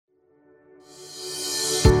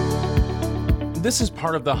This is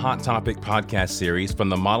part of the Hot Topic podcast series from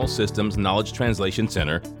the Model Systems Knowledge Translation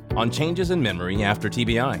Center on changes in memory after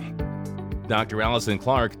TBI. Dr. Allison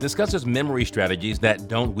Clark discusses memory strategies that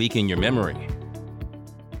don't weaken your memory.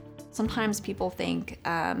 Sometimes people think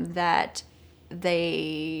that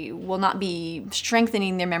they will not be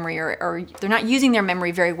strengthening their memory or they're not using their memory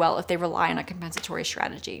very well if they rely on a compensatory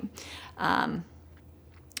strategy.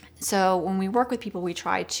 So when we work with people, we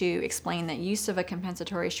try to explain that use of a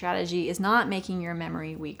compensatory strategy is not making your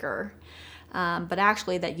memory weaker, but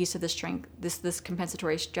actually that use of this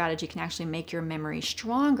compensatory strategy can actually make your memory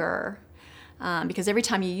stronger, because every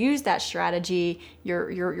time you use that strategy,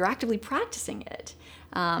 you're actively practicing it.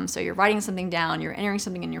 So you're writing something down, you're entering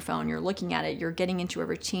something in your phone, you're looking at it, you're getting into a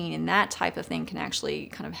routine, and that type of thing can actually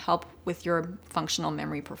kind of help with your functional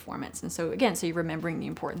memory performance. And so again, you're remembering the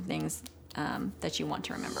important things that you want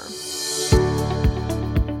to remember.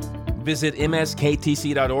 Visit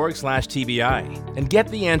msktc.org/TBI and get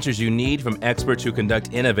the answers you need from experts who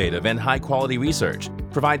conduct innovative and high-quality research,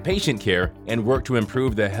 provide patient care, and work to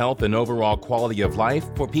improve the health and overall quality of life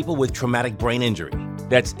for people with traumatic brain injury.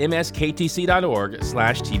 That's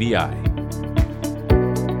msktc.org/TBI.